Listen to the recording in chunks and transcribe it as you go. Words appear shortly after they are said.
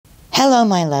Hello,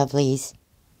 my lovelies.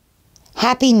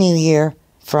 Happy New Year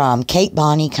from Kate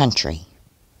Bonnie Country.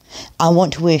 I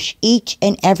want to wish each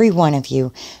and every one of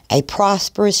you a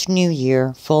prosperous new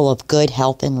year full of good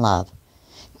health and love.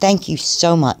 Thank you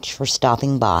so much for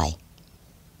stopping by.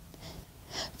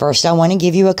 First, I want to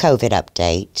give you a COVID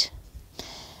update.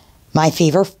 My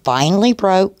fever finally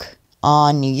broke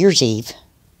on New Year's Eve,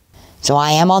 so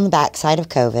I am on the backside of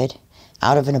COVID.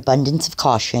 Out of an abundance of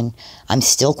caution, I'm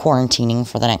still quarantining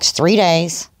for the next 3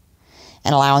 days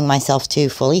and allowing myself to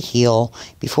fully heal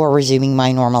before resuming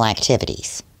my normal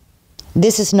activities.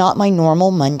 This is not my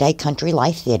normal Monday Country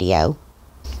Life video.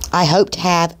 I hope to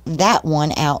have that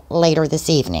one out later this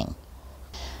evening.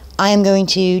 I am going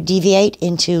to deviate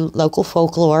into local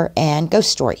folklore and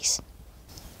ghost stories.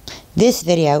 This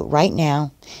video right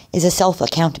now is a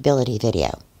self-accountability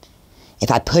video.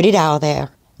 If I put it out there,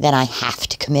 then I have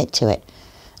to commit to it.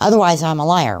 Otherwise, I'm a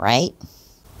liar, right?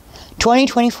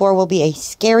 2024 will be a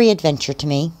scary adventure to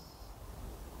me.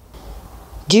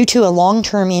 Due to a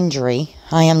long-term injury,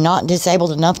 I am not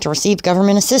disabled enough to receive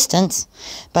government assistance,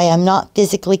 but I am not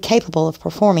physically capable of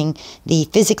performing the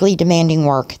physically demanding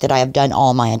work that I have done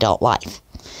all my adult life.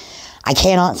 I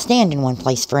cannot stand in one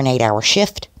place for an 8-hour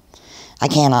shift. I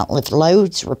cannot lift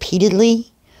loads repeatedly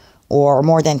or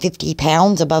more than 50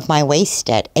 pounds above my waist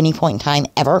at any point in time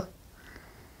ever.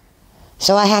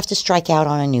 So I have to strike out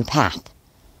on a new path.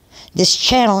 This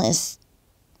channel is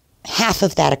half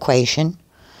of that equation,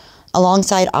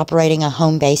 alongside operating a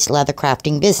home-based leather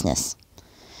crafting business.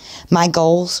 My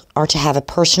goals are to have a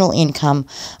personal income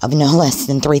of no less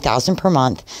than $3,000 per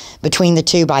month between the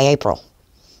two by April.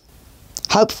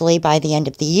 Hopefully, by the end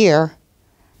of the year,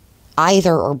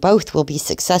 either or both will be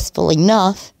successful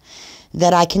enough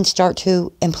that I can start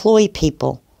to employ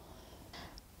people.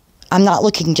 I'm not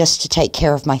looking just to take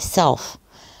care of myself.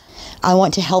 I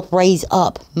want to help raise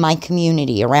up my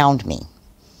community around me.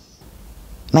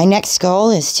 My next goal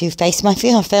is to face my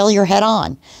failure head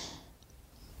on.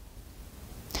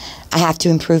 I have to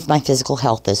improve my physical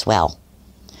health as well.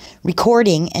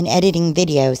 Recording and editing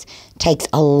videos takes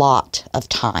a lot of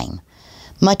time,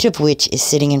 much of which is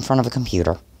sitting in front of a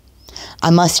computer. I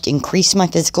must increase my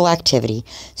physical activity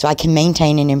so I can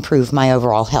maintain and improve my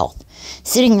overall health.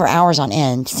 Sitting for hours on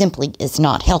end simply is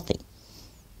not healthy.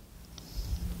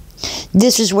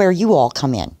 This is where you all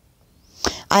come in.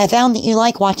 I have found that you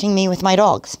like watching me with my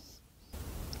dogs.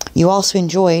 You also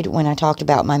enjoyed when I talked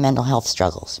about my mental health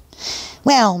struggles.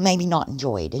 Well, maybe not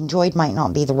enjoyed. Enjoyed might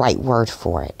not be the right word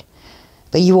for it.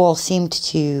 But you all seemed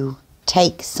to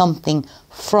take something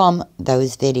from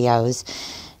those videos.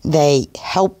 They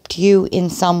helped you in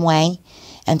some way,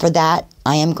 and for that,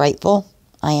 I am grateful.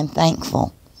 I am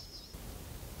thankful.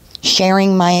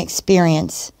 Sharing my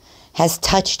experience has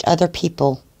touched other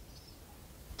people.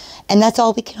 And that's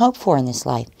all we can hope for in this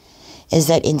life, is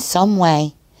that in some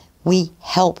way, we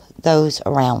help those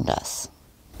around us.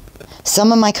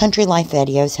 Some of my country life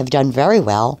videos have done very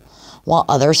well, while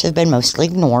others have been mostly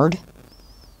ignored.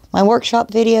 My workshop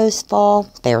videos fall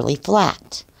fairly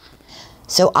flat.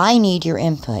 So I need your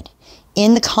input.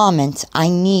 In the comments, I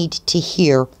need to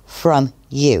hear from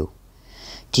you.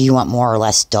 Do you want more or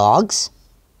less dogs?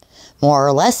 More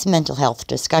or less mental health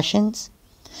discussions?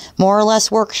 More or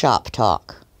less workshop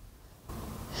talk?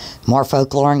 More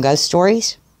folklore and ghost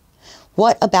stories?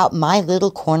 What about my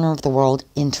little corner of the world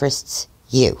interests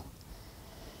you?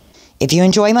 If you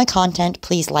enjoy my content,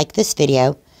 please like this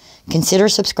video, consider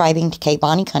subscribing to Kate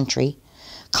Bonnie Country,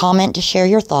 comment to share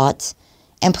your thoughts,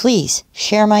 and please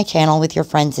share my channel with your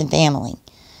friends and family.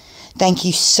 Thank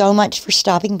you so much for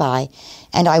stopping by,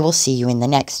 and I will see you in the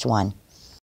next one.